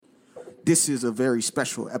This is a very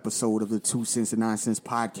special episode of the 2 Cents and 9 Cents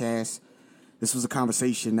podcast. This was a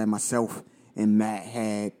conversation that myself and Matt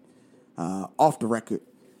had off the record,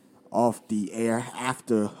 off the air,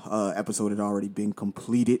 after episode had already been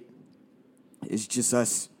completed. It's just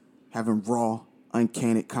us having raw,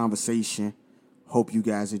 uncanny conversation. Hope you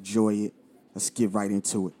guys enjoy it. Let's get right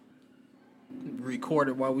into it. Record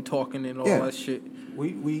it while we talking and all that shit.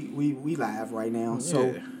 We live right now.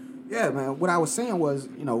 So, yeah, man, what I was saying was,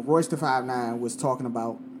 Royce da 5'9" was talking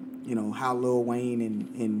about, how Lil Wayne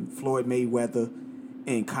and Floyd Mayweather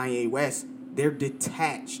and Kanye West, they're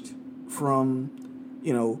detached from,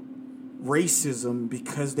 racism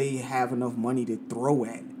because they have enough money to throw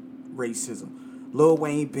at racism. Lil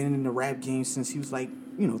Wayne been in the rap game since he was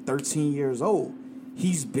 13 years old.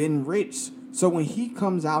 He's been rich. So when he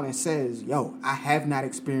comes out and says, I have not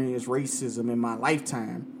experienced racism in my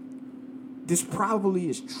lifetime, this probably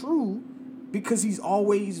is true because he's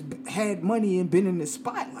always had money and been in the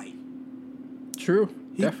spotlight. True.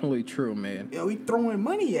 Definitely true, man. He's throwing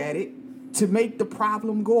money at it to make the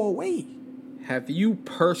problem go away. Have you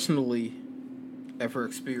personally ever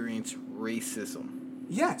experienced racism?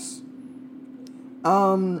 Yes.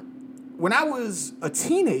 When I was a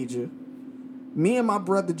teenager, me and my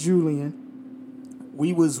brother Julian,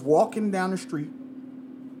 we was walking down the street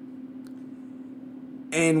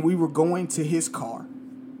and we were going to his car.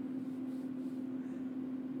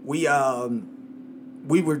 We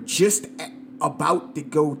were just about to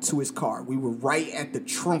go to his car. We were right at the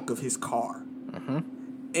trunk of his car. Mm-hmm.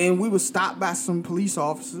 And we were stopped by some police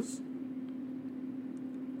officers.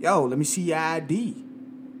 Let me see your ID.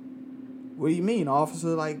 What do you mean,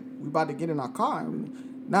 officer? We about to get in our car.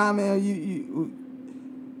 Nah, man, you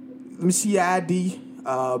let me see your ID.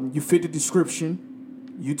 You fit the description.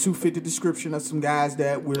 You two fit the description of some guys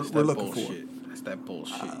that we're looking for. That's that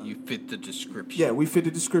bullshit. You fit the description. Yeah, we fit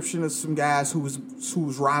the description of some guys who was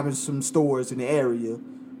robbing some stores in the area.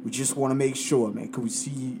 We just want to make sure, man. Can we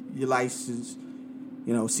see your license?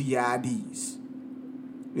 See your IDs.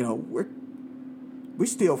 We're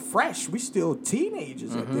still fresh. We still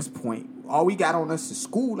teenagers at this point. All we got on us is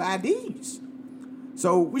school IDs.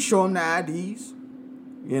 So we show them the IDs,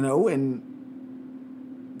 and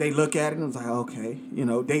they look at it and it's like, okay.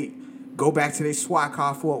 They go back to their SWAT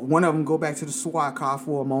car one of them go back to the SWAT car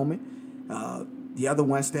for a moment. The other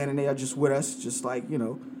one standing there just with us, just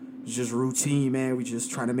it's just routine, man. We just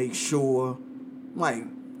trying to make sure.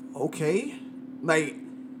 Okay. I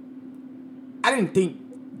didn't think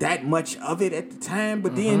that much of it at the time,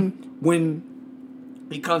 but then when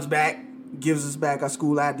he comes back, gives us back our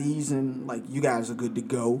school IDs and you guys are good to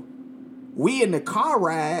go. We in the car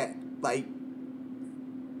ride,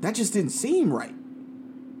 that just didn't seem right.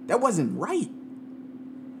 That wasn't right.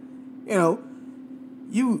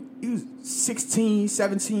 You 16,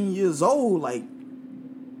 17 years old, I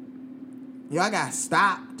got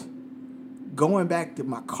stopped going back to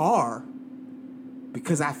my car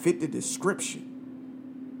because I fit the description.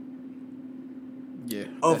 Yeah.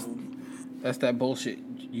 That's that bullshit.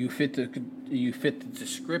 You fit the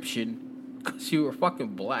description because you were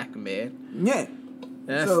fucking black, man. Yeah.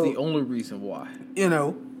 That's the only reason why.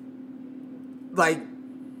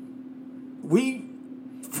 We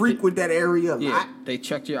frequent that area a lot. They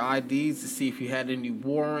checked your IDs to see if you had any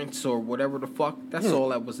warrants or whatever the fuck. That's all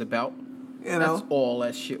that was about. That's all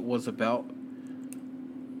that shit was about.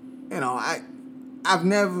 I've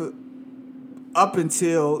never, up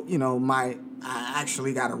until, I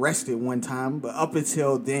actually got arrested one time, but up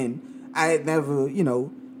until then, I had never,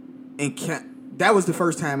 that was the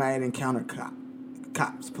first time I had encountered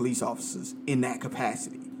cops, police officers in that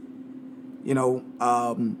capacity.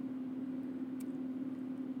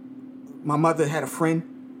 My mother had a friend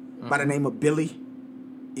by the name of Billy.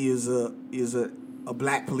 He is a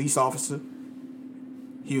black police officer.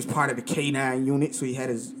 He was part of the K9 unit, so he had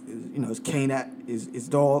his K9, his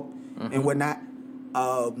dog and whatnot.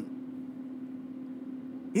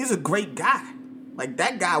 He's a great guy.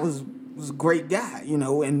 That guy was a great guy,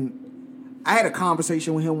 and I had a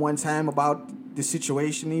conversation with him one time about the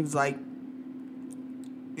situation. He was like,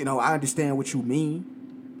 I understand what you mean.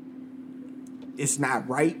 It's not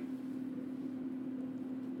right.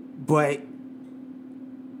 But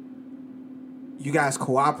you guys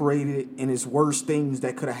cooperated, and it's worse things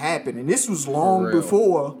that could have happened. And this was long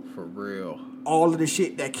before. For real. All of the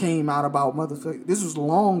shit that came out about motherfuckers. This was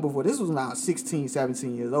long before. This was now 16,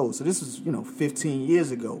 17 years old. So this was, 15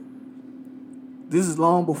 years ago. This is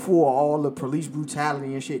long before all the police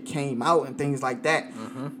brutality and shit came out and things like that.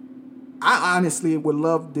 I honestly would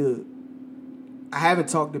love to. I haven't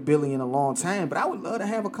talked to Billy in a long time, but I would love to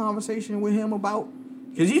have a conversation with him about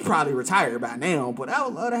Because he's probably retired by now, but I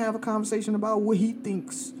would love to have a conversation about what he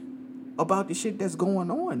thinks about the shit that's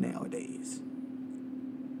going on nowadays.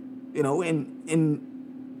 You know, and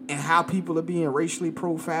how people are being racially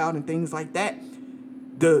profiled and things like that.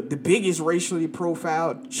 The biggest racially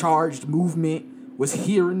profiled charged movement was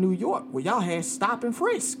here in New York, where y'all had stop and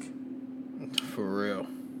frisk. For real.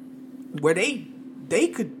 Where they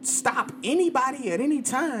could stop anybody at any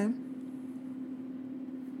time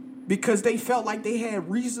because they felt like they had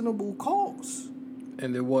reasonable cause.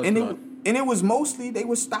 And there was none. It was mostly they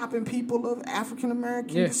were stopping people of African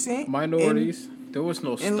American descent. Minorities. There was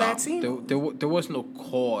no stop. Latino. There was no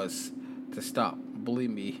cause to stop.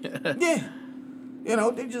 Believe me. Yeah. You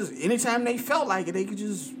know, they just, anytime they felt like it, they could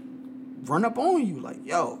just run up on you like,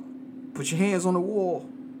 yo, put your hands on the wall.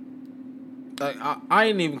 Like, I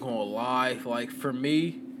ain't even gonna lie. Like, for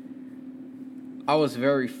me, I was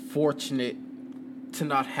very fortunate to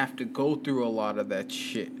not have to go through a lot of that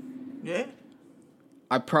shit. Yeah.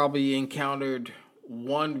 I probably encountered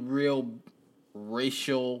one real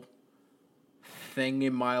racial thing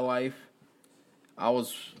in my life. I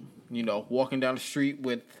was, walking down the street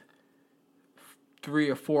with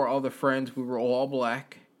 3 or 4 other friends. We were all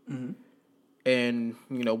black. Mm-hmm. And,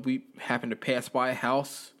 we happened to pass by a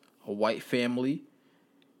house, a white family.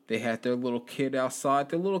 They had their little kid outside.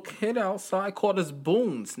 Their little kid outside called us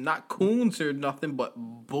boons. Not coons or nothing, but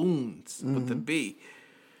boons with the B.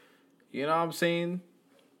 You know what I'm saying?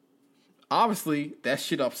 Obviously, that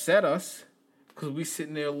shit upset us because we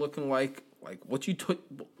sitting there looking like what you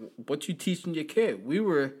teaching your kid. We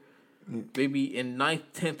were maybe in 9th,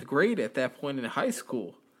 10th grade at that point in high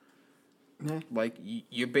school. Yeah. Like,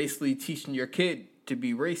 you're basically teaching your kid to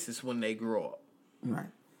be racist when they grow up. Right.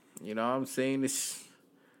 You know what I'm saying?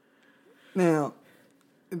 Now,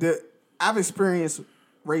 I've experienced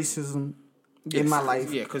racism in my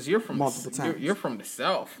life. Yeah, because you're from multiple times. You're from the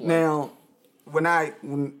South. Like. Now, when I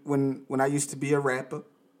used to be a rapper,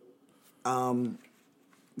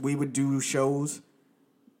 we would do shows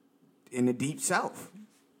in the Deep South.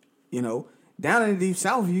 You know, down in the Deep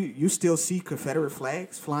South, you still see Confederate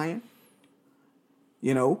flags flying.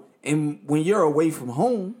 You know, and when you're away from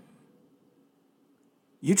home,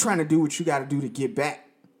 you're trying to do what you got to do to get back.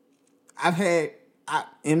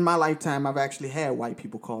 In my lifetime, I've actually had white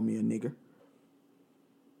people call me a nigger.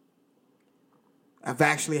 I've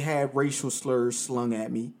actually had racial slurs slung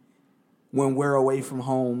at me when we're away from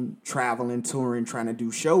home, traveling, touring, trying to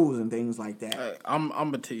do shows and things like that. I'm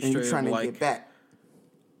gonna tell you straight up, you're trying to get back.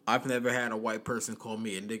 I've never had a white person call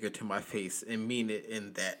me a nigger to my face and mean it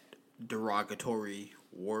in that derogatory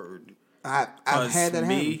word. I've had that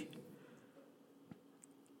happen.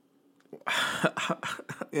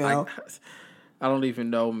 You know? I don't even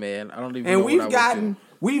know, man. I don't even. And know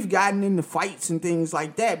we've gotten into fights and things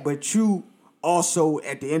like that, but you also,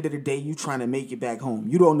 at the end of the day, you trying to make it back home.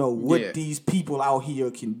 You don't know what these people out here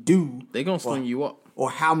can do. They gonna sling you up, or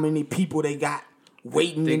how many people they got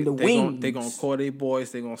waiting in the wings. They gonna call their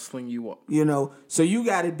boys. They gonna sling you up. You know, so you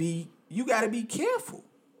gotta be careful.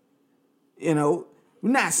 You know,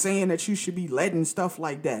 we're not saying that you should be letting stuff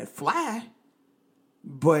like that fly,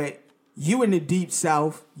 but you in the Deep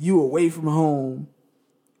South, you away from home.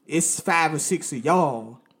 It's 5 or 6 of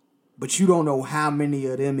y'all, but you don't know how many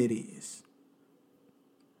of them it is.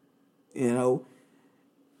 You know,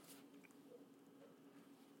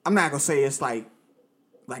 I'm not gonna say it's like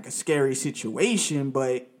a scary situation,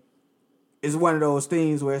 but it's one of those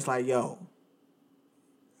things where it's like, yo,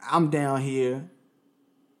 I'm down here.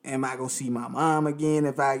 Am I gonna see my mom again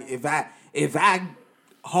if I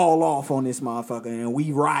haul off on this motherfucker and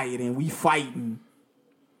we riot and we fighting?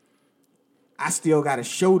 I still got a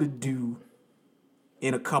show to do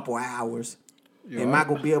in a couple hours. Am I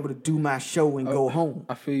gonna be able to do my show and go home?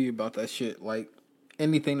 I feel you about that shit. Like,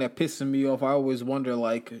 anything that pisses me off, I always wonder,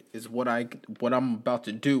 like, is what I'm about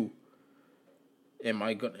to do. Am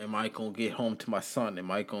I gonna get home to my son? Am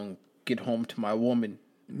I gonna get home to my woman?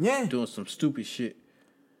 Yeah, doing some stupid shit.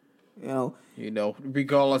 You know,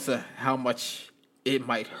 regardless of how much it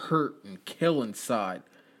might hurt and kill inside.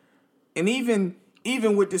 And even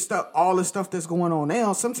with this stuff, all the stuff that's going on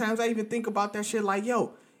now, sometimes I even think about that shit like,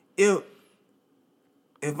 yo,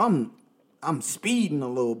 if I'm speeding a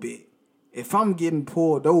little bit, if I'm getting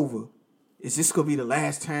pulled over, is this gonna be the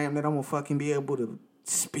last time that I'm gonna fucking be able to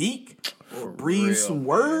speak or breathe some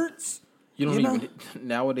words?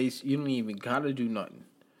 Nowadays, you don't even gotta do nothing.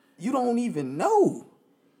 You don't even know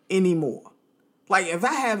anymore. Like, if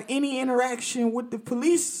I have any interaction with the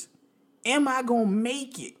police, am I gonna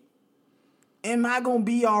make it? Am I gonna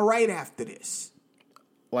be all right after this?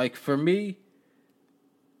 Like, for me,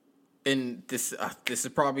 and this is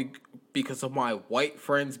probably because of my white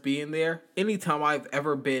friends being there. Anytime I've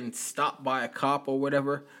ever been stopped by a cop or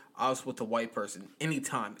whatever, I was with a white person.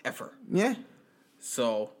 Anytime ever. Yeah.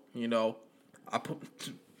 So I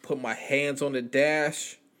put my hands on the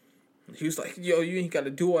dash. He was like, "Yo, you ain't got to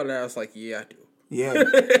do all that." I was like, "Yeah, I do." Yeah.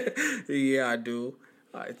 Yeah, I do.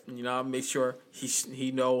 I make sure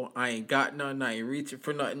he know I ain't got nothing. I ain't reaching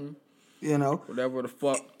for nothing. Whatever the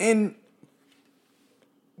fuck. And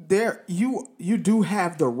there, you do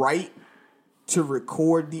have the right to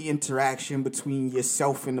record the interaction between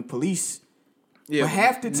yourself and the police. Yeah, but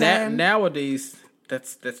half the time nowadays,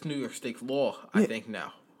 that's New York State law. I think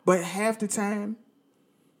now. But half the time,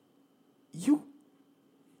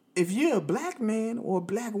 if you're a black man or a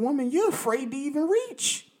black woman, you're afraid to even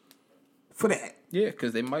reach for that. Yeah,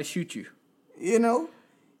 because they might shoot you.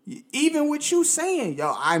 Even with you saying,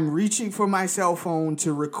 "Yo, I'm reaching for my cell phone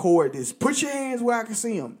to record this. Put your hands where I can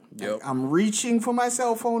see them." Yep. Like, I'm reaching for my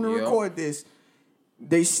cell phone to record this.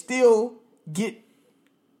 They still get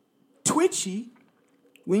twitchy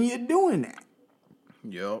when you're doing that.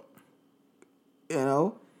 Yep.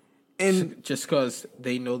 And just because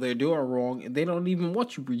they know they're doing wrong, and they don't even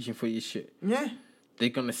want you reaching for your shit. Yeah. They're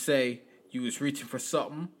gonna say you was reaching for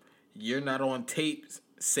something. You're not on tape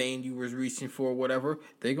saying you was reaching for whatever.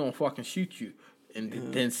 They're gonna fucking shoot you. And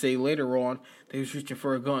then say later on, they was reaching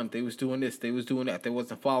for a gun. They was doing this. They was doing that. They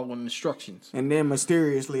wasn't following instructions. And then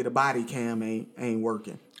mysteriously, the body cam ain't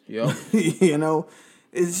working. Yep.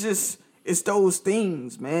 It's those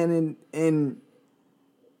things, man.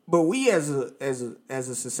 But we as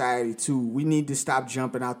a society too, we need to stop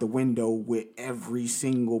jumping out the window with every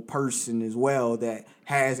single person as well that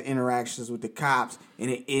has interactions with the cops,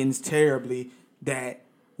 and it ends terribly, that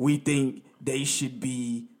we think they should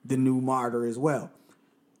be the new martyr as well.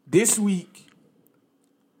 This week,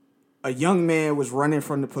 a young man was running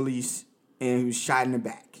from the police and he was shot in the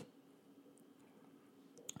back.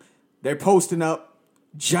 They're posting up,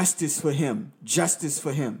 "Justice for him, justice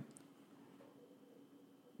for him."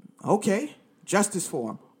 Okay, justice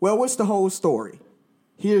for him. Well, what's the whole story?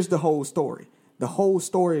 Here's the whole story. The whole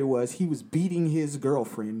story was he was beating his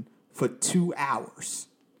girlfriend for 2 hours.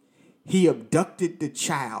 He abducted the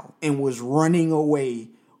child and was running away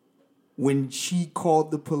when she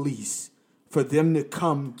called the police for them to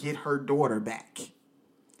come get her daughter back.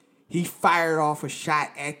 He fired off a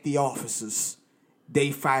shot at the officers.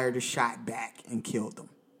 They fired a shot back and killed them.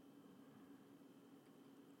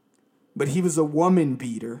 But he was a woman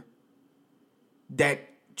beater that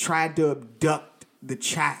tried to abduct the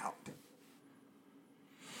child.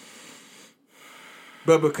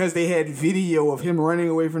 But because they had video of him running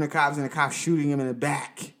away from the cops and the cops shooting him in the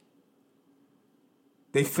back,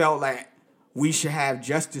 they felt like we should have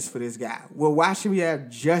justice for this guy. Well, why should we have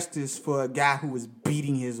justice for a guy who was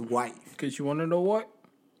beating his wife? Because you want to know what?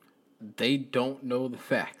 They don't know the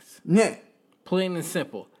facts. Yeah. Plain and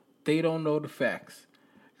simple. They don't know the facts.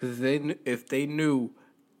 Because if they knew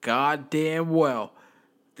goddamn well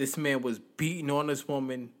this man was beating on this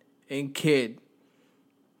woman and kid,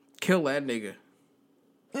 kill that nigga.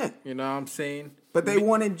 Yeah. You know what I'm saying? But they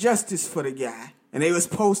wanted justice for the guy. And they was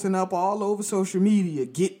posting up all over social media,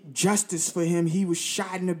 "Get justice for him. He was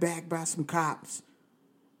shot in the back by some cops."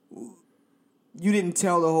 You didn't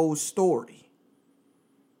tell the whole story.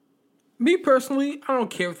 Me personally, I don't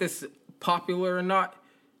care if this is popular or not.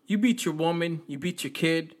 You beat your woman, you beat your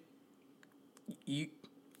kid.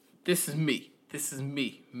 This is me. This is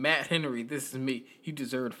me. Matt Henry, this is me. You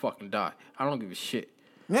deserve to fucking die. I don't give a shit.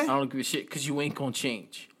 Yeah. I don't give a shit because you ain't gonna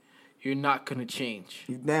change. You're not gonna change.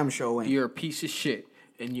 You damn sure ain't. You're a piece of shit,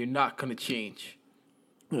 and you're not gonna change.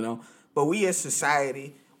 But we as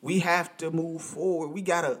society, we have to move forward. We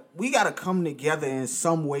gotta come together in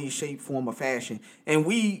some way, shape, form, or fashion. And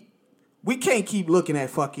we can't keep looking at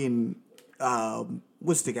fucking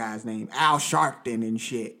what's the guy's name? Al Sharpton and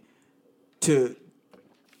shit to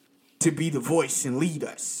be the voice and lead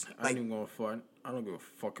us. I don't give a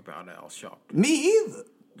fuck about Al Sharpton. Me either.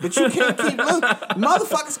 But you can't keep looking.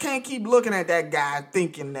 Motherfuckers can't keep looking at that guy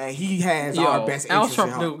thinking that he has our best interests Al at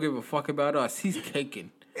Sharpton heart. don't give a fuck about us. He's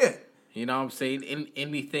caking. Yeah. You know what I'm saying?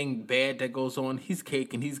 Anything bad that goes on, he's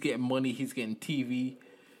caking. He's getting money. He's getting TV.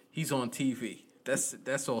 He's on TV.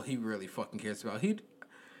 That's all he really fucking cares about.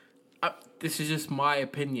 This is just my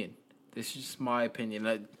opinion.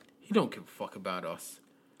 He don't give a fuck about us.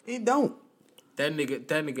 He don't. That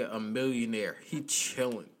nigga a millionaire. He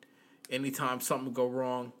chilling. Anytime something go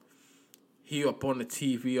wrong, he up on the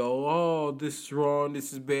TV. Oh, this is wrong.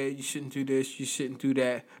 This is bad. You shouldn't do this. You shouldn't do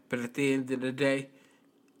that. But at the end of the day,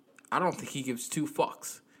 I don't think he gives two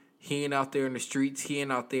fucks. He ain't out there in the streets. He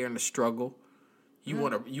ain't out there in the struggle. You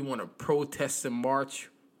want to protest and march?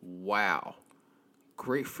 Wow,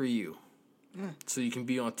 great for you. Yeah. So you can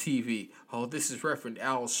be on TV. Oh, this is Reverend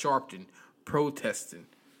Al Sharpton protesting.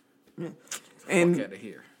 Yeah. And fuck out of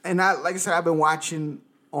here. And like I said, I've been watching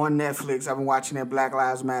on Netflix. I've been watching that Black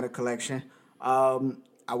Lives Matter collection. I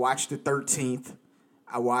watched the 13th.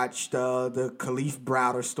 I watched the Khalif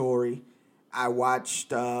Browder story. I watched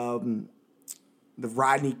the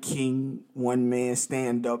Rodney King one-man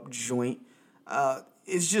stand-up joint.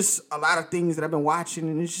 It's just a lot of things that I've been watching,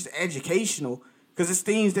 and it's just educational because it's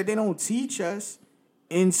things that they don't teach us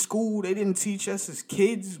in school. They didn't teach us as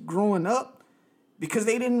kids growing up because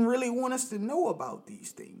they didn't really want us to know about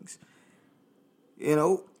these things. You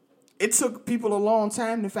know, it took people a long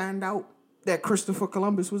time to find out that Christopher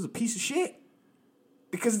Columbus was a piece of shit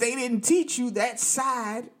because they didn't teach you that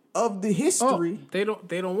side of the history. Oh,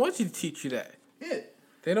 they don't want you to teach you that. Yeah.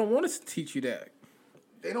 They don't want us to teach you that.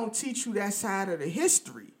 They don't teach you that side of the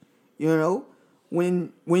history. You know,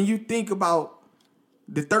 when you think about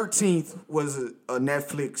the 13th was a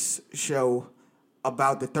Netflix show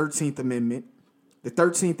about the 13th Amendment. The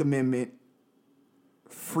 13th Amendment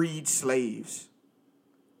freed slaves.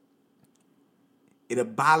 It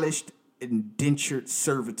abolished indentured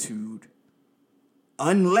servitude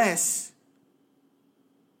unless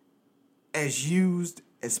as used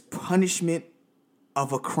as punishment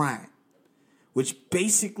of a crime, which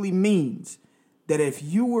basically means that if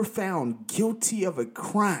you were found guilty of a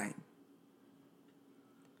crime,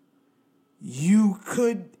 you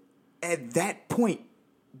could at that point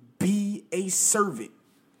be a servant,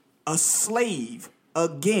 a slave,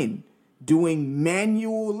 again, doing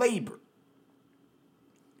manual labor.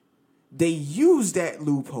 They use that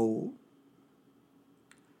loophole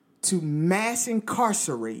to mass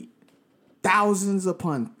incarcerate thousands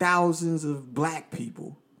upon thousands of black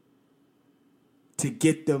people to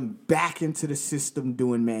get them back into the system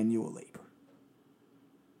doing manual labor.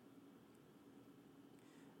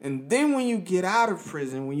 And then when you get out of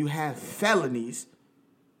prison, when you have felonies,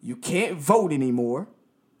 you can't vote anymore.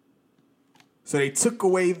 So they took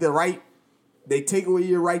away they take away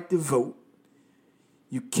your right to vote.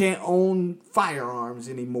 You can't own firearms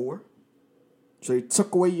anymore. So they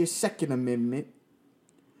took away your Second Amendment.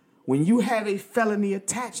 When you have a felony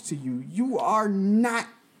attached to you, you are not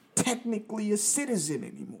technically a citizen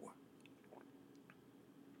anymore.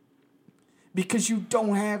 Because you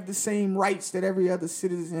don't have the same rights that every other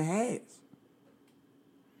citizen has.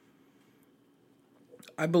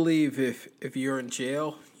 I believe if you're in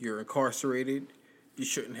jail, you're incarcerated, you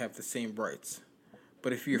shouldn't have the same rights.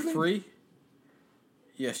 But if you're free,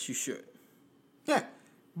 yes, you should. Yeah,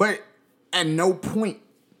 but at no point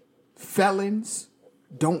felons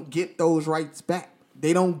don't get those rights back.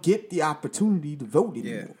 They don't get the opportunity to vote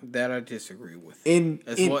anymore. Yeah, that I disagree with.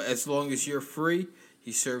 As long as you're free,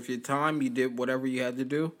 you served your time, you did whatever you had to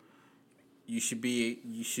do, you should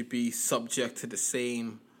be subject to the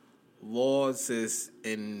same laws as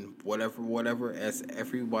in whatever as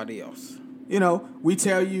everybody else. You know, we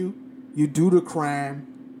tell you, you do the crime,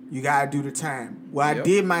 you gotta do the time. Well, I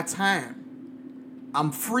did my time.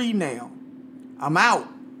 I'm free now. I'm out.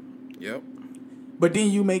 Yep. But then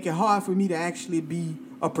you make it hard for me to actually be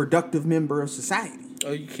a productive member of society.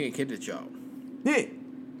 Oh, you can't get a job. Yeah.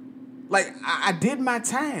 Like, I did my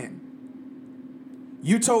time.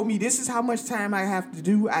 You told me this is how much time I have to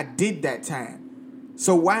do. I did that time.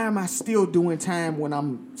 So why am I still doing time when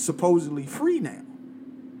I'm supposedly free now?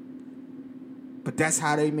 But that's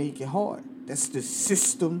how they make it hard. That's the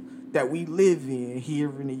system that we live in here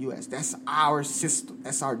in the U.S. That's our system.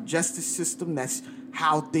 That's our justice system. That's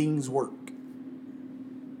how things work.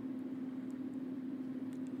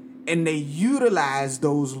 And they utilize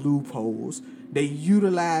those loopholes. They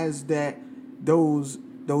utilize those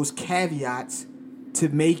caveats to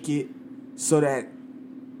make it so that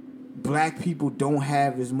black people don't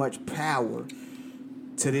have as much power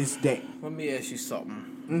to this day. Let me ask you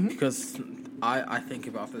something. Because I think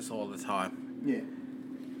about this all the time. Yeah.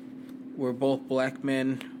 We're both black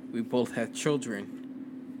men. We both have children.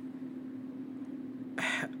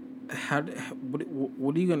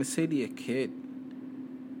 What are you gonna say to your kid?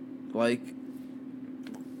 Like,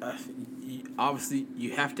 obviously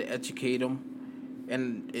you have to educate them,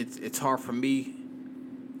 and it's hard for me.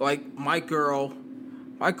 Like my girl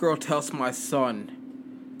tells my son,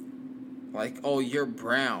 like, "Oh, you're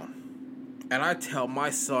brown," and I tell my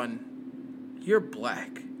son, "You're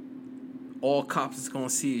black. All cops is gonna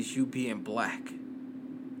see is you being black."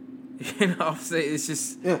 You know what I'm saying? It's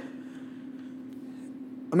just... Yeah.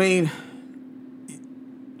 I mean,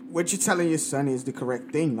 what you're telling your son is the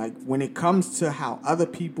correct thing. Like, when it comes to how other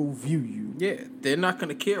people view you, yeah, they're not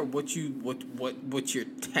gonna care what your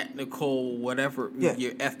technical whatever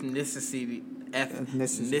your ethnicity. I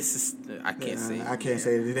can't say it. I can't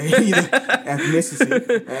say it today either.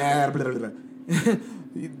 Ethnicity. Blah, blah, blah.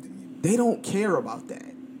 They don't care about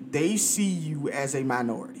that. They see you as a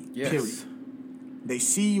minority. Yes. Period. They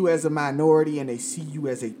see you as a minority and they see you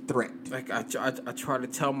as a threat. Like I try to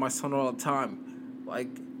tell my son all the time, like,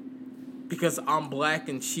 because I'm black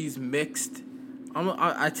and she's mixed,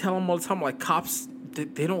 I tell him all the time, like, cops,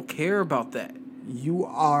 they don't care about that. You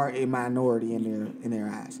are a minority in their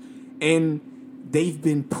eyes, and they've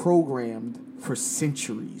been programmed for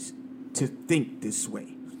centuries to think this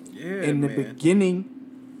way. Yeah, in the man. beginning,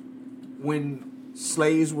 when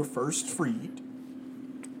slaves were first freed,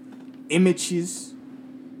 images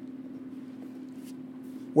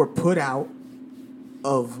were put out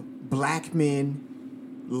of black men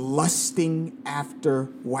lusting after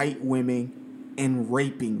white women and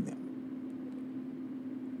raping them.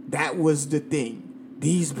 That was the thing.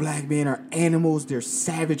 These black men are animals. They're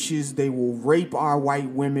savages. They will rape our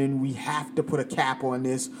white women. We have to put a cap on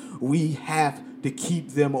this. We have to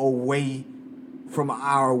keep them away from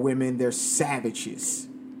our women. They're savages.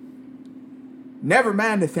 Never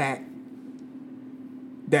mind the fact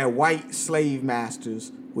that white slave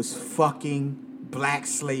masters was fucking black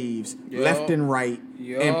slaves left and right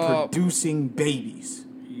and producing babies.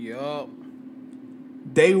 Yup.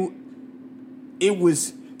 It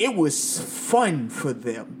was fun for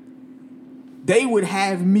them. They would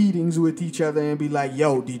have meetings with each other and be like,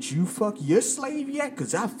 yo, did you fuck your slave yet?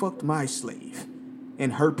 Because I fucked my slave.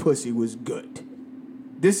 And her pussy was good.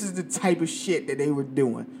 This is the type of shit that they were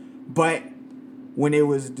doing. But when it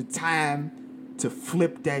was the time to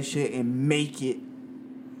flip that shit and make it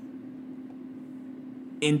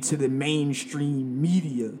into the mainstream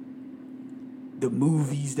media, the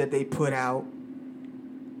movies that they put out,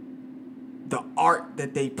 the art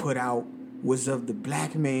that they put out was of the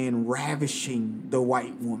black man ravishing the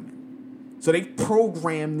white woman. So they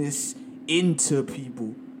programmed this into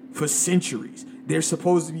people for centuries. They're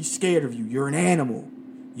supposed to be scared of you. You're an animal.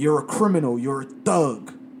 You're a criminal. You're a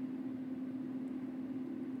thug.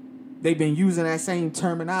 They've been using that same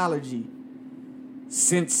terminology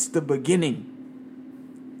since the beginning.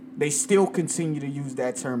 They still continue to use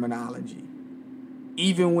that terminology.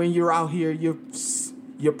 Even when you're out here,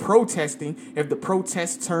 you're protesting. If the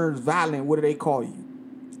protest turns violent, what do they call you?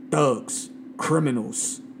 Thugs,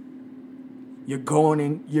 criminals. You've gone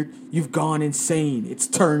insane. It's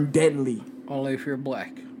turned deadly. Only if you're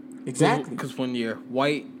black. Exactly. Because when you're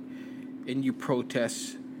white and you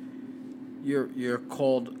protest, you're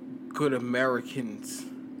called good Americans.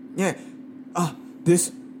 Yeah.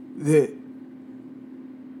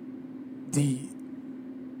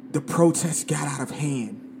 The protest got out of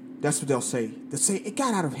hand. That's what they'll say. They'll say it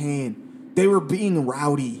got out of hand. They were being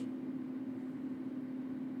rowdy.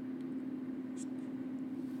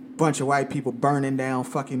 Bunch of white people burning down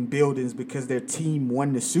fucking buildings because their team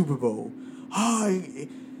won the Super Bowl. Oh,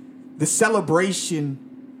 the celebration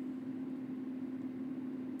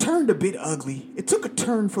turned a bit ugly. It took a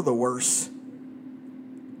turn for the worse.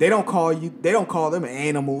 They don't call them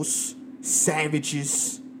animals,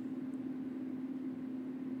 savages.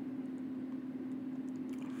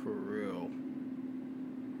 For real.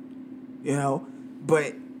 You know,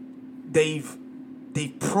 but they've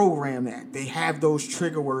programmed that. They have those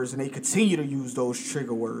trigger words, and they continue to use those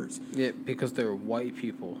trigger words. Yeah, because they're white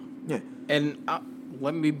people. Yeah. And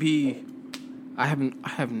let me be. I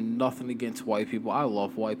have nothing against white people. I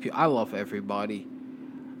love white people. I love everybody.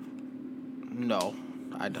 No,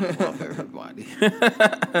 I don't love everybody.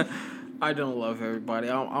 I don't love everybody.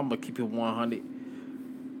 I'm gonna keep it 100.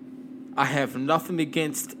 I have nothing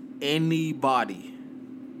against anybody.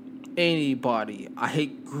 Anybody. I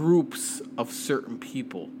hate groups of certain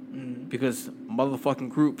people because motherfucking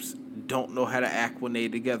groups don't know how to act when they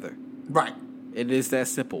together. Right. It is that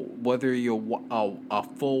simple. Whether you're a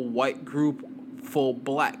full white group, full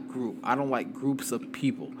black group. I don't like groups of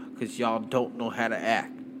people because y'all don't know how to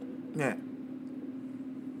act. Yeah.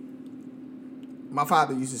 My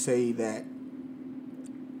father used to say that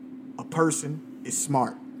a person is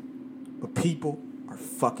smart, but people are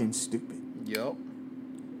fucking stupid. Yup.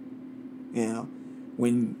 You know,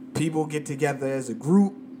 when people get together as a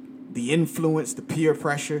group, the influence, the peer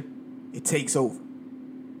pressure, it takes over.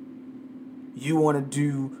 You want to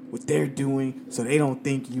do what they're doing so they don't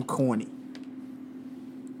think you corny.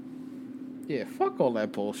 Yeah, fuck all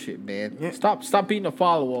that bullshit, man. Yeah. Stop being a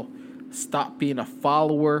follower. Stop being a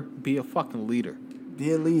follower. Be a fucking leader.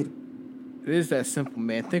 Be a leader. It is that simple,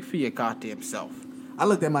 man. Think for your goddamn self. I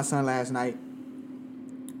looked at my son last night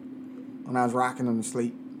when I was rocking him to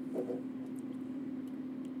sleep.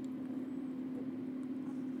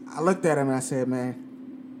 I looked at him and I said, man,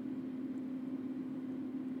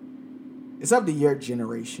 it's up to your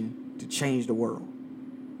generation to change the world.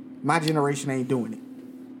 My generation ain't doing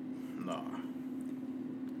it. No.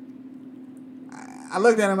 I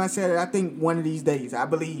looked at him and I said, I think one of these days, I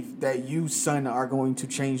believe that you, son, are going to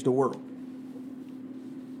change the world.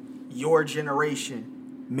 Your generation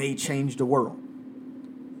may change the world.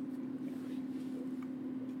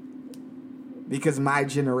 Because my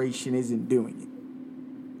generation isn't doing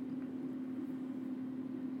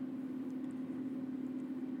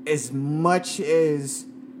it. As much as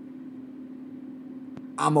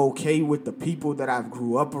I'm okay with the people that I've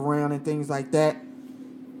grew up around and things like that,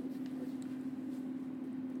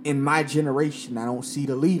 in my generation, I don't see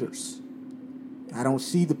the leaders. I don't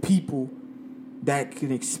see the people that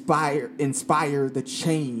can inspire the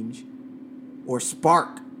change or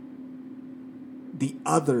spark the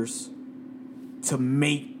others to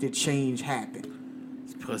make the change happen.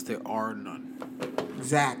 It's because there are none.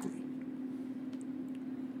 Exactly.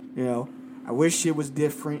 You know, I wish it was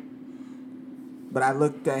different, but I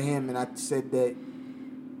looked at him and I said that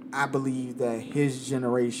I believe that his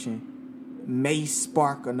generation may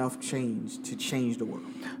spark enough change to change the world.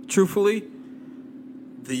 Truthfully,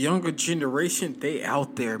 the younger generation, they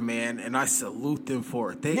out there, man, and I salute them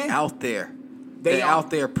for it. They out there. They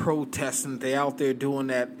out there protesting. They out there doing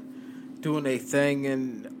their thing,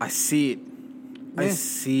 and I see it. Yeah. I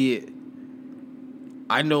see it.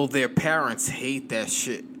 I know their parents hate that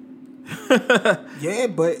shit. Yeah,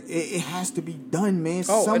 but it has to be done, man.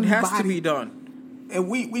 It has to be done. And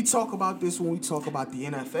we talk about this when we talk about the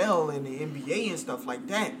NFL and the NBA and stuff like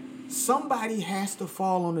that. Somebody has to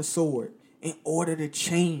fall on the sword in order to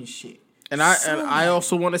change shit. And I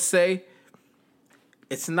also want to say,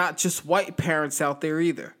 it's not just white parents out there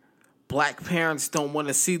either. Black parents don't want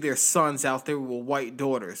to see their sons out there with white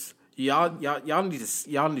daughters. Y'all need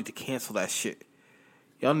to cancel that shit.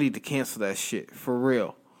 Y'all need to cancel that shit for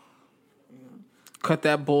real. Cut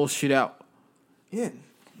that bullshit out. Yeah,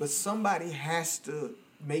 but somebody has to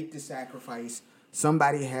make the sacrifice.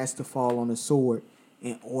 Somebody has to fall on the sword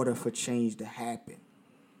in order for change to happen.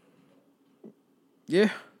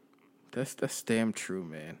 Yeah, that's damn true,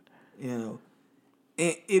 man. You know,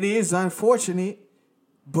 and it is unfortunate,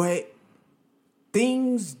 but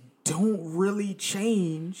things don't really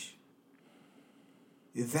change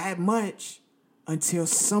that much until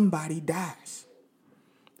somebody dies.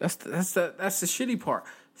 That's the shitty part.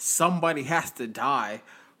 Somebody has to die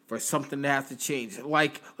for something to have to change.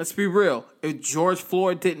 Like, let's be real. If George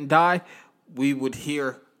Floyd didn't die, we would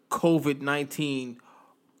hear COVID-19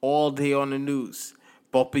 all day on the news.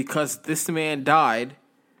 But because this man died,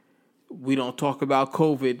 we don't talk about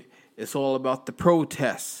COVID. It's all about the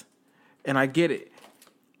protests. And I get it.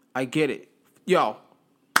 Yo,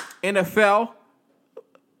 NFL,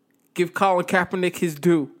 give Colin Kaepernick his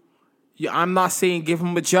due. Yeah, I'm not saying give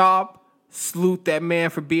him a job. Salute that man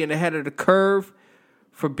for being ahead of the curve,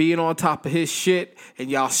 for being on top of his shit,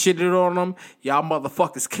 and y'all shitted on him. Y'all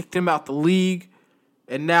motherfuckers kicked him out the league.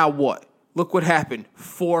 And now what? Look what happened.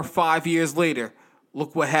 4 or 5 years later,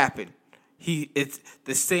 look what happened. It's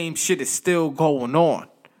the same shit is still going on.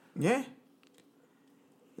 Yeah.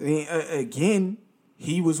 I mean, again,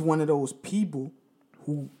 he was one of those people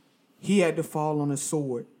who he had to fall on a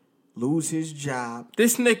sword, lose his job.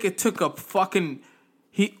 This nigga took a fucking...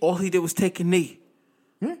 all he did was take a knee.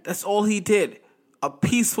 Yeah. That's all he did. A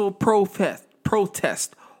peaceful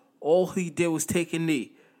protest. All he did was take a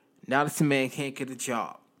knee. Now this man can't get a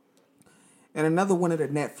job. And another one of the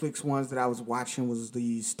Netflix ones that I was watching was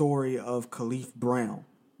the story of Khalif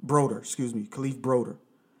Broder.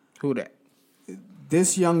 Who that?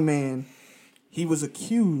 This young man, he was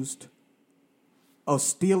accused of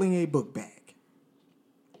stealing a book bag.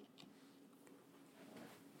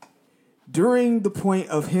 During the point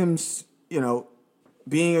of him,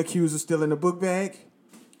 being accused of stealing a book bag,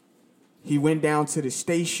 he went down to the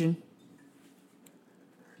station.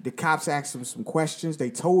 The cops asked him some questions. They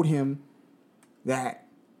told him that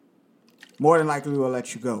more than likely we'll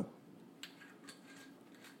let you go.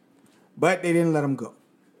 But they didn't let him go.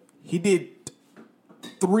 He did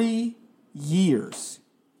 3 years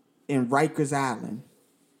in Rikers Island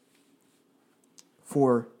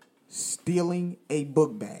for stealing a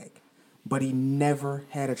book bag. But he never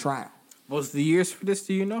had a trial. What was the years for this,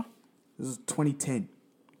 do you know? This was 2010.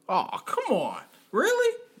 Oh, come on.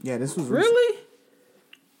 Really? Yeah, this was really?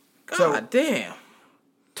 God damn.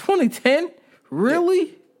 2010? Really?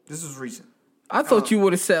 Yeah, this was recent. I thought you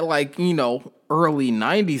would have said, early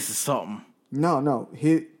 90s or something. No.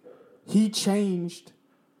 He changed.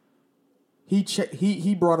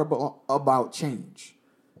 He brought about change.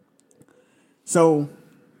 So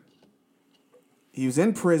he was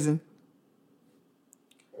in prison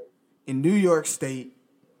in New York State.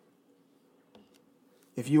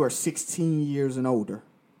 If you are 16 years and older,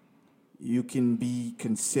 you can be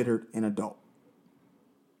considered an adult.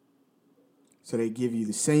 So they give you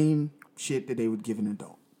the same shit that they would give an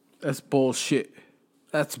adult. That's bullshit.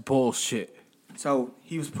 That's bullshit. So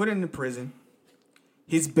he was put into prison.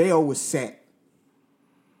 His bail was set.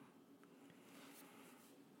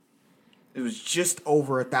 It was just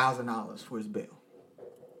over $1,000 for his bail.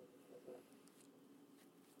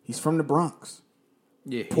 He's from the Bronx.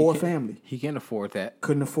 Yeah, Poor family. He can't afford that.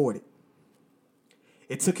 Couldn't afford it.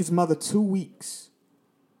 It took his mother 2 weeks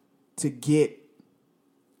to get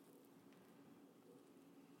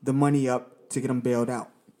the money up to get him bailed out.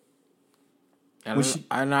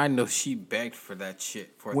 And I know she begged for that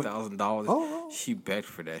shit for $1,000. Oh. She begged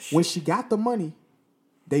for that shit. When she got the money,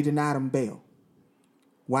 they denied him bail.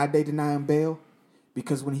 Why'd they deny him bail?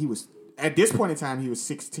 Because when he was, at this point in time, he was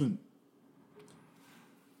 16.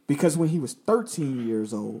 Because when he was 13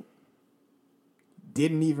 years old,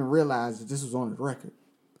 didn't even realize that this was on his record.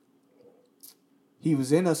 He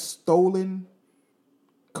was in a stolen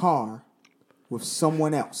car with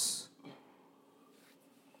someone else.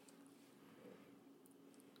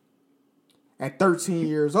 At 13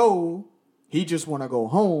 years old, he just want to go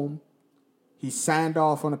home. He signed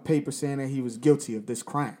off on a paper saying that he was guilty of this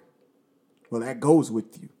crime. Well, that goes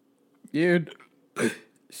with you. Yeah.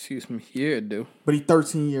 Excuse me. Yeah, it do. But he's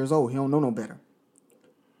 13 years old. He don't know no better.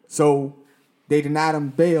 So they denied him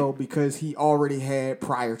bail because he already had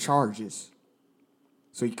prior charges.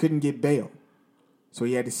 So he couldn't get bail. So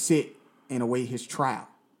he had to sit and await his trial.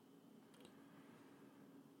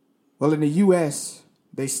 Well, in the U.S.,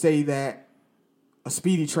 they say that a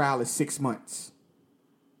speedy trial is 6 months.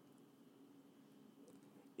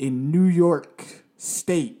 In New York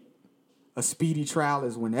State, a speedy trial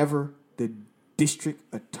is whenever the district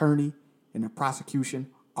attorney and the prosecution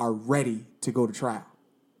are ready to go to trial.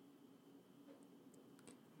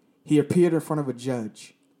 He appeared in front of a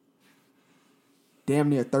judge damn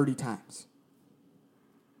near 30 times.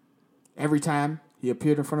 Every time he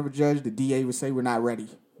appeared in front of a judge, the DA would say, "We're not ready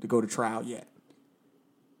to go to trial yet.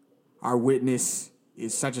 Our witness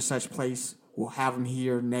is such and such place. We'll have him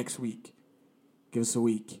here next week. Give us a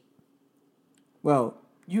week." Well,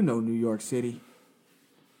 you know New York City.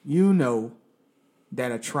 You know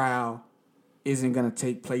that a trial isn't going to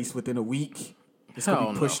take place within a week. It's going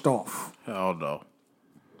to be pushed off. Hell no.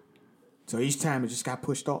 So each time it just got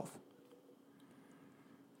pushed off.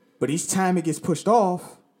 But each time it gets pushed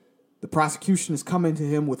off, the prosecution is coming to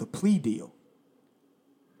him with a plea deal.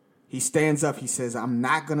 He stands up. He says, "I'm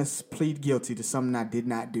not going to plead guilty to something I did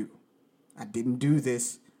not do. I didn't do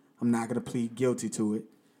this. I'm not going to plead guilty to it.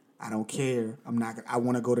 I don't care. I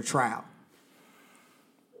want to go to trial."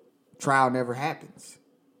 Trial never happens.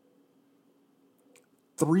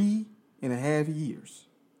 3.5 years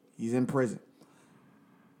he's in prison.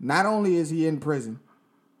 Not only is he in prison,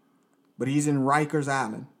 but he's in Rikers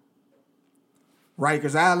Island.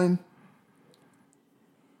 Rikers Island,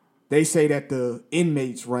 they say that the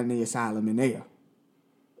inmates run the asylum in there.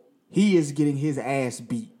 He is getting his ass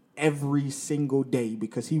beat every single day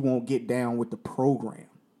because he won't get down with the program.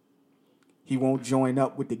 He won't join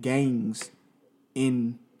up with the gangs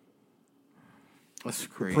in That's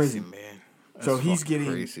crazy, prison. man. That's so he's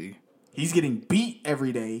getting crazy. He's getting beat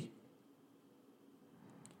every day.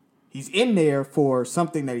 He's in there for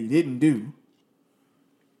something that he didn't do.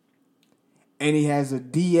 And he has a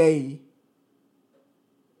DA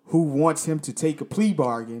who wants him to take a plea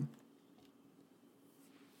bargain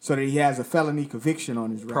so that he has a felony conviction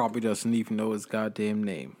on his record. Probably doesn't even know his goddamn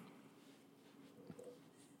name.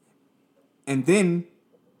 And then,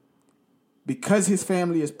 because his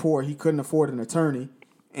family is poor, he couldn't afford an attorney,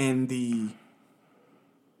 and the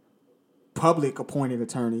public appointed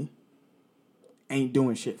attorney ain't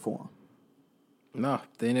doing shit for him. No,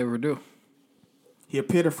 they never do. He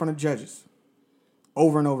appeared in front of judges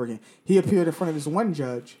over and over again. He appeared in front of this one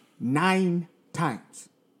judge 9 times.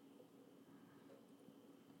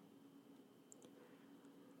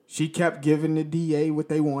 She kept giving the DA what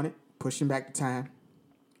they wanted, pushing back the time.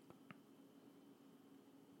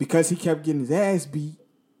 Because he kept getting his ass beat,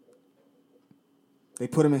 they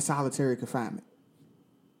put him in solitary confinement.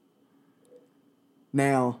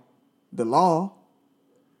 Now, the law,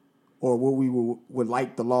 or what we would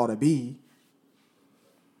like the law to be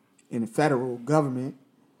in the federal government,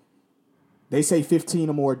 they say 15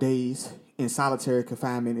 or more days in solitary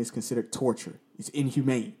confinement is considered torture. It's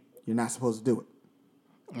inhumane. You're not supposed to do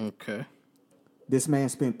it. Okay. This man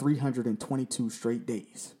spent 322 straight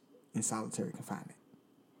days in solitary confinement.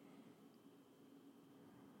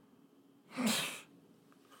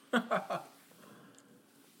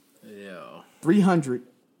 Yeah.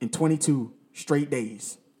 322 straight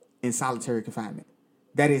days in solitary confinement.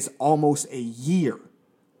 That is almost a year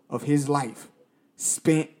of his life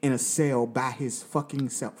spent in a cell by his fucking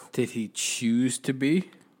self. Did he choose to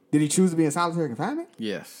be? Did he choose to be in solitary confinement?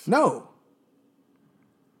 Yes. No.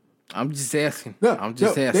 I'm just asking. No. I'm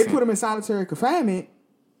just no. asking. They put him in solitary confinement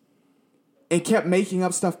and kept making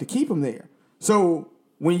up stuff to keep him there. So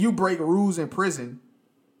when you break rules in prison,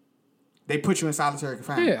 they put you in solitary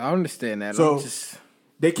confinement. Yeah, I understand that. So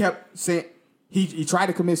they kept saying he tried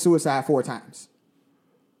to commit suicide 4 times.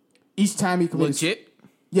 Each time he committed legit.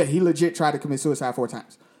 Yeah, he legit tried to commit suicide 4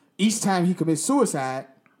 times. Each time he commits suicide,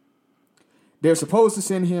 they're supposed to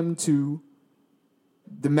send him to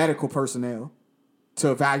the medical personnel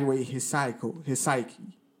to evaluate his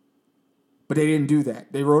psyche. But they didn't do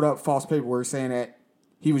that. They wrote up false paperwork saying that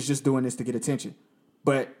he was just doing this to get attention.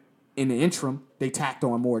 But in the interim, they tacked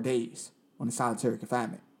on more days on the solitary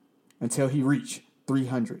confinement until he reached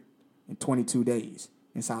 322 days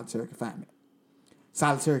in solitary confinement.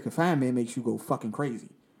 Solitary confinement makes you go fucking crazy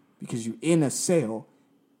because you're in a cell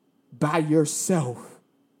by yourself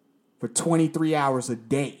for 23 hours a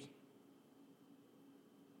day.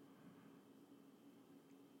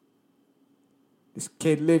 This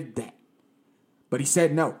kid lived that. But he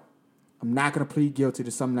said, no, I'm not going to plead guilty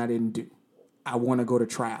to something I didn't do. I want to go to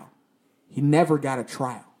trial. He never got a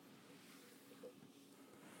trial.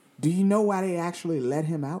 Do you know why they actually let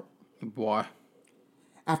him out? Why?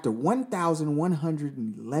 After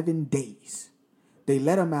 1,111 days, they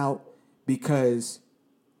let him out because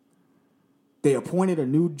they appointed a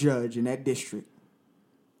new judge in that district.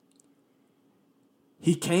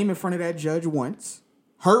 He came in front of that judge once.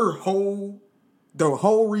 The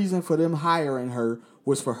whole reason for them hiring her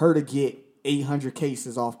was for her to get 800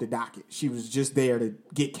 cases off the docket. She was just there to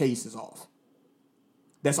get cases off.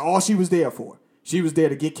 That's all she was there for. She was there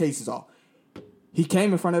to get cases off. He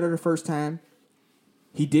came in front of her the first time.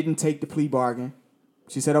 He didn't take the plea bargain.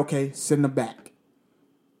 She said, okay, send him back.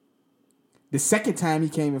 The second time he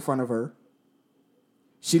came in front of her,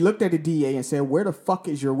 she looked at the DA and said, where the fuck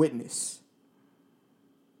is your witness?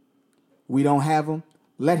 We don't have him.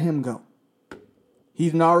 Let him go.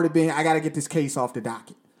 He's already been, I got to get this case off the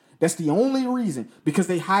docket. That's the only reason, because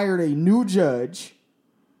they hired a new judge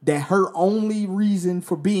that her only reason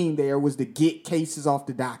for being there was to get cases off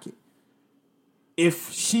the docket.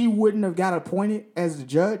 If she wouldn't have got appointed as the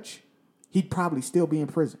judge, he'd probably still be in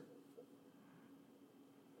prison,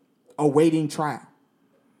 awaiting trial.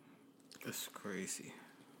 That's crazy.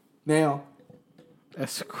 Now,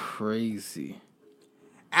 that's crazy.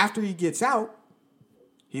 After he gets out,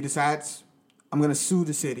 he decides, I'm going to sue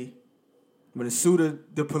the city. I'm going to sue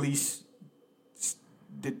the police,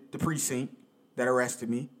 the precinct that arrested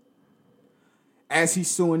me. As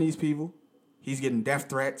he's suing these people, he's getting death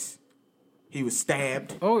threats. He was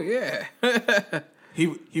stabbed. Oh, yeah.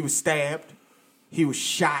 He was stabbed. He was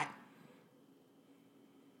shot.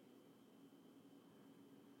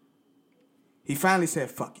 He finally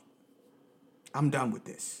said, fuck it. I'm done with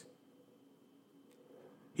this.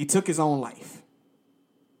 He took his own life.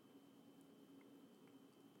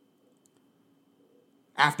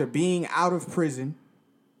 After being out of prison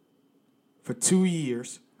for 2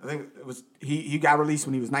 years, I think it was he got released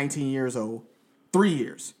when he was 19 years old. 3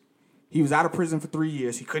 years. He was out of prison for 3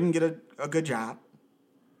 years. He couldn't get a good job.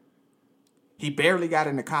 He barely got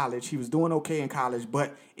into college. He was doing okay in college,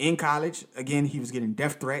 but in college, again, he was getting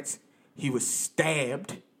death threats. He was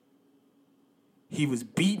stabbed. He was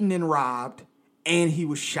beaten and robbed, and he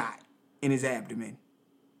was shot in his abdomen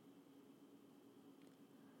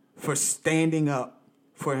for standing up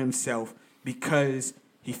for himself because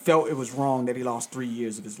he felt it was wrong that he lost 3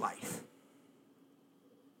 years of his life.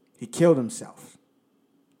 He killed himself.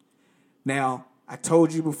 Now, I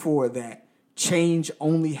told you before that change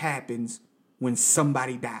only happens when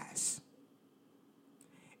somebody dies.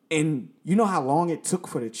 And you know how long it took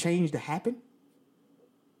for the change to happen?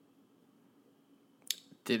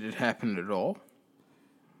 Did it happen at all?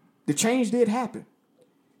 The change did happen.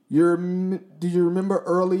 Do you remember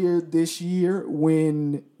earlier this year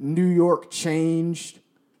when New York changed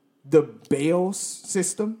the bail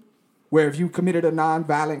system? Where if you committed a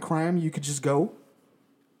nonviolent crime, you could just go?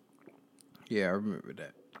 Yeah, I remember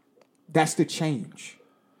that. That's the change.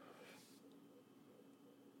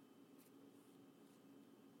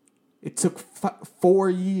 It took 4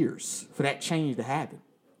 years for that change to happen.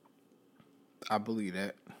 I believe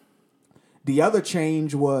that. The other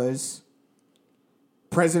change was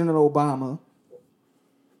President Obama,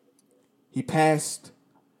 he passed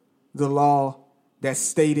the law that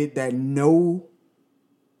stated that no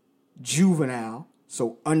juvenile,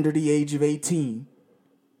 so under the age of 18,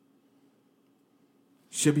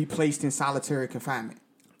 should be placed in solitary confinement.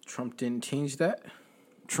 Trump didn't change that?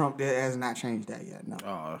 Trump has not changed that yet, no.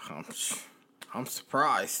 Oh, I'm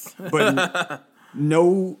surprised. But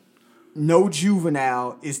no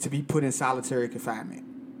juvenile is to be put in solitary confinement.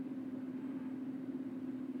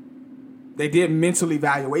 They did mental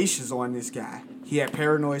evaluations on this guy. He had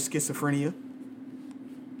paranoid schizophrenia.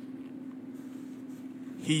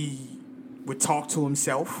 He would talk to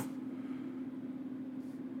himself.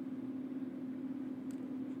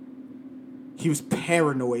 He was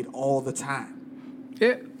paranoid all the time.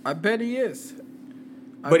 Yeah, I bet he is.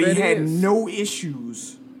 But he had no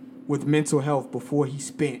issues with mental health before he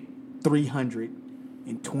spent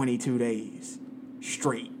 322 days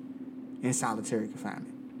straight in solitary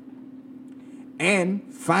confinement. And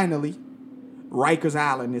finally, Rikers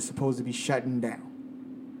Island is supposed to be shutting down.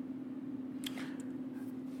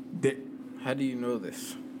 How do you know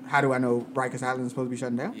this? How do I know Rikers Island is supposed to be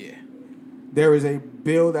shutting down? Yeah. There is a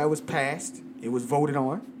bill that was passed. It was voted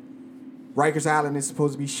on. Rikers Island is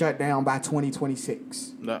supposed to be shut down by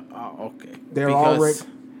 2026. No, okay.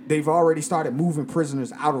 They've already started moving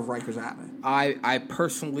prisoners out of Rikers Island. I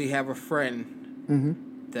personally have a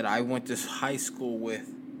friend that I went to high school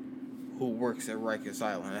with who works at Rikers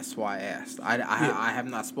Island. That's why I asked. I have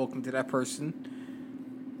not spoken to that person.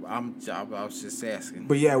 I was just asking.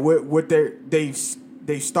 But yeah,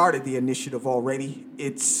 they've started the initiative already.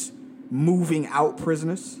 It's moving out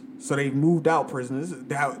prisoners. So they've moved out prisoners.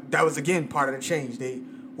 That was again part of the change.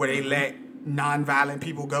 Where they let nonviolent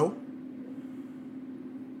people go.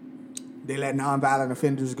 They let nonviolent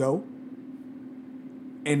offenders go.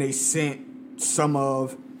 And they sent some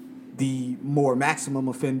of the more maximum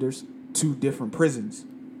offenders to different prisons.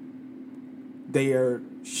 They are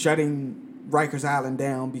shutting Rikers Island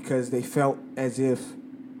down because they felt as if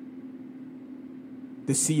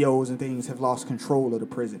the COs and things have lost control of the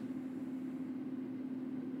prison.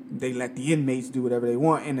 They let the inmates do whatever they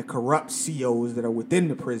want, and the corrupt COs that are within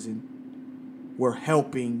the prison were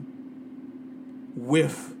helping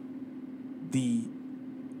with the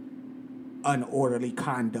unorderly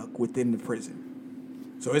conduct within the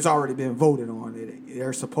prison. So it's already been voted on.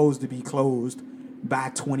 They're supposed to be closed by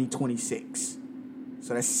 2026.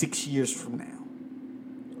 So that's 6 years from now.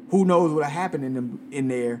 Who knows what'll happen in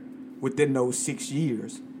there within those 6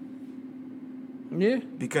 years? Yeah,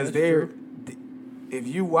 because if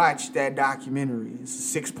you watch that documentary,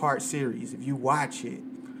 it's a 6-part series. If you watch it,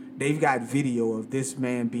 they've got video of this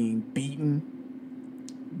man being beaten,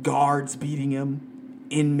 guards beating him,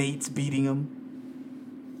 inmates beating him,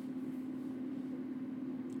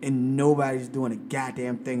 and nobody's doing a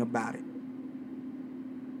goddamn thing about it.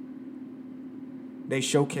 They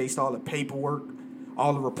showcased all the paperwork,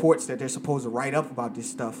 all the reports that they're supposed to write up about this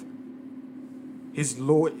stuff. His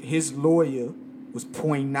lawyer was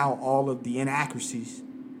pointing out all of the inaccuracies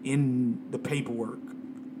in the paperwork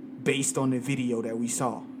based on the video that we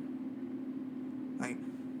saw. Like,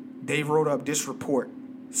 they wrote up this report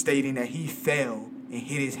stating that he fell and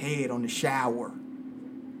hit his head on the shower.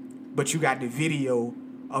 But you got the video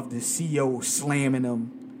of the CO slamming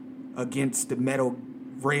him against the metal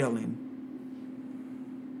railing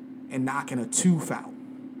and knocking a tooth out.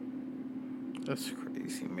 That's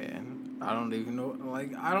crazy, man. I don't even know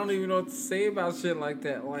what to say about shit like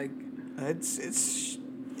that. Like, it's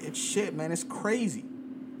shit, man. It's crazy.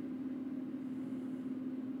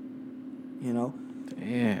 You know?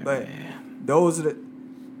 Damn, but man. Those are the...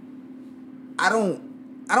 I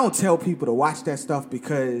don't tell people to watch that stuff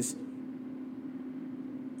because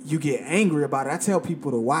you get angry about it. I tell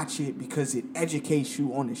people to watch it because it educates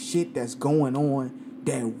you on the shit that's going on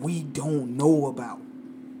that we don't know about.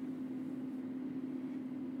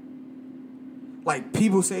 Like,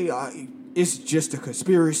 people say it's just a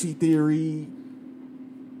conspiracy theory.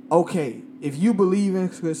 Okay, if you believe in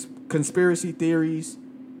conspiracy theories,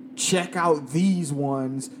 check out these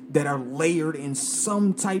ones that are layered in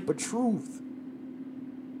some type of truth.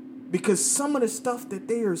 Because some of the stuff that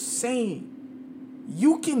they are saying,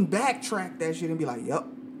 you can backtrack that shit and be like, "Yup,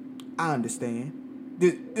 I understand.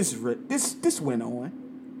 This went on.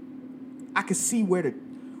 I could see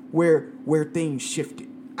where things shifted.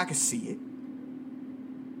 I could see it."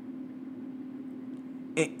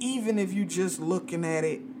 And even if you just looking at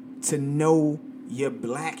it to know your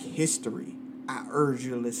black history, I urge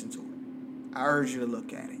you to listen to it. I urge you to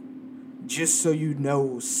look at it. Just so you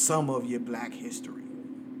know some of your black history.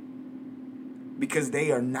 because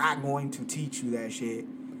they are not going to teach you that shit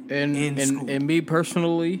And in school. and me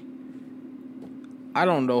personally, I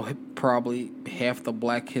don't know probably half the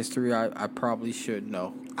Black history I probably should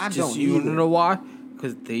know. I Just, don't you either. wanna know why?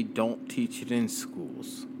 Because they don't teach it in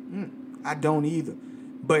schools. I don't either.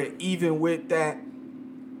 But even with that,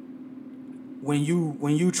 when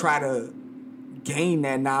you try to gain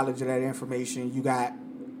that knowledge of that information, you got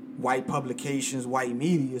white publications, white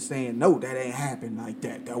media saying, no, that ain't happened like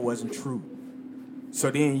that. That wasn't true. So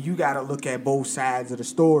then you got to look at both sides of the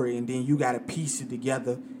story, and then you got to piece it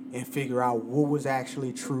together and figure out what was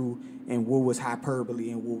actually true and what was hyperbole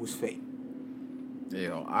and what was fake. You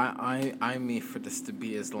know, I mean for this to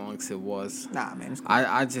be as long as it was. Nah, man. It's cool.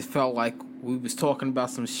 I just felt like we was talking about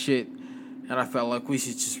some shit, and I felt like we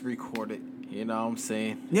should just record it. You know what I'm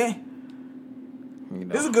saying? Yeah. You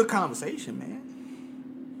know. This is a good conversation, man.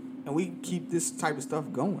 And we keep this type of stuff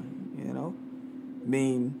going, you know? I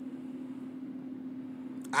mean,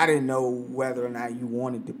 I didn't know whether or not you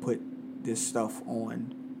wanted to put this stuff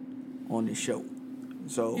on the show.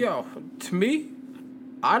 So Yo, to me,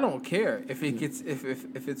 I don't care if it gets if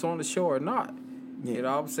it's on the show or not. Yeah. You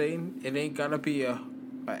know what I'm saying? It ain't gotta be a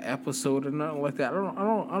episode or nothing like that. I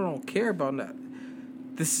don't care about that.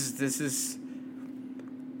 This is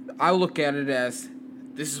I look at it as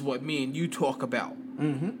this is what me and you talk about.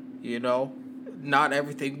 Mm-hmm. You know? Not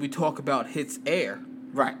everything we talk about hits air.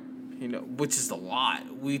 Right. You know, which is a lot.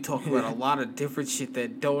 We talk about a lot of different shit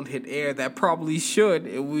that don't hit air that probably should.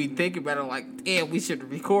 And we think about it like, damn, we should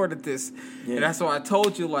have recorded this. Yeah. And that's why I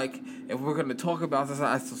told you, like, if we're going to talk about this,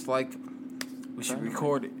 I was just like, we should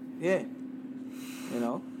record it. Yeah. You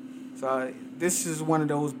know? So this is one of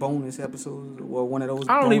those bonus episodes, or one of those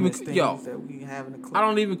I don't bonus even- things yo, that we have in the club. I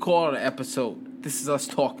don't even call it an episode. This is us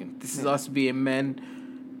talking. This is us being men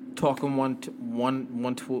talking one.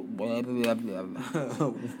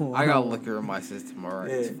 I got liquor in my system, all right?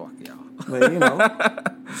 Yeah. Fuck y'all. But, you know,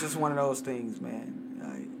 it's just one of those things, man.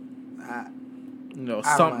 You know,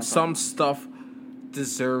 I don't mind some stuff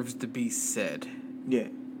deserves to be said. Yeah.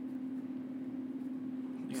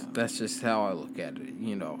 That's just how I look at it,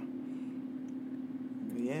 you know.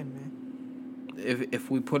 Yeah, man. If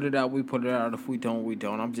we put it out, we put it out. If we don't, we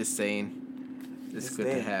don't. I'm just saying it's good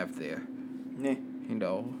there. to have there. Yeah. You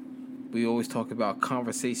know, we always talk about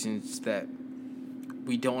conversations that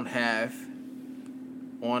we don't have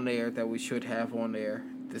on air that we should have on air.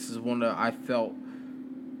 This is one that I felt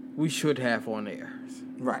we should have on air.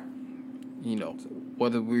 Right. You know,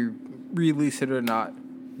 whether we release it or not,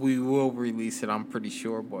 we will release it, I'm pretty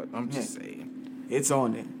sure, but I'm just saying. It's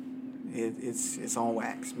on there. It's on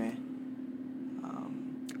wax, man.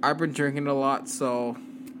 I've been drinking a lot, so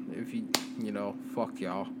if you know, fuck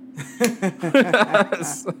y'all.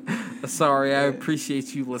 Sorry, I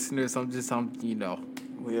appreciate you listeners. I'm you know.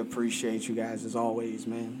 We appreciate you guys as always,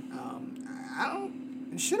 man.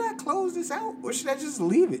 Should I close this out or should I just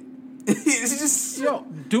leave it? It's just Yo,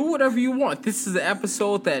 do whatever you want. This is an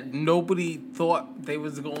episode that nobody thought they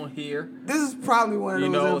was gonna hear. This is probably one of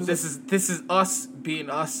You those know, episodes. this is us being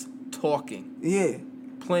us talking. Yeah.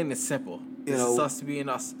 Plain and simple. This know- is us being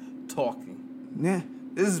us talking. Yeah.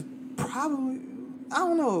 This is probably, I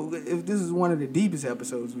don't know if this is one of the deepest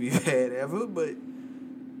episodes we've had ever, but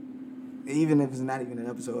even if it's not even an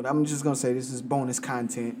episode, I'm just gonna say this is bonus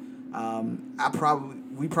content.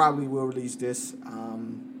 We probably will release this.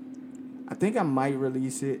 I think I might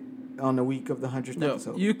release it on the week of the 100th No,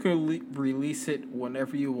 episode. you can release it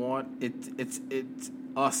whenever you want. It's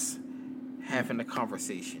us having a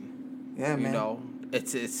conversation. Yeah, You man. know,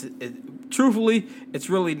 truthfully, it's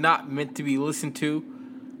really not meant to be listened to,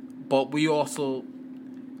 but we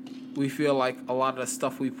feel like a lot of the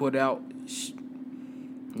stuff we put out,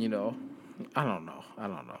 you know, I don't know.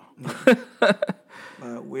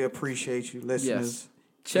 We appreciate you, listeners. Yes.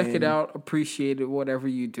 Check it And- out. Appreciate it. Whatever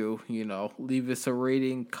you do, you know, leave us a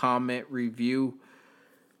rating, comment, review.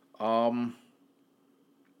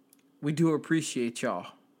 We do appreciate y'all.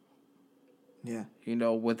 Yeah. You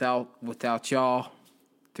know, without y'all,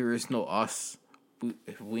 there is no us.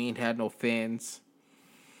 If we ain't had no fans,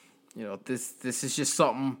 you know, this is just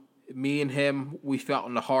something me and him we felt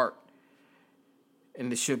in the heart,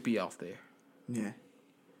 and it should be out there. Yeah.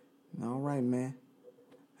 All right, man.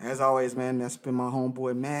 As always, man, that's been my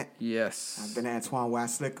homeboy Matt. Yes. I've been Antoine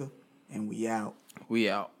Weisslicker, and we out. We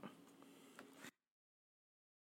out.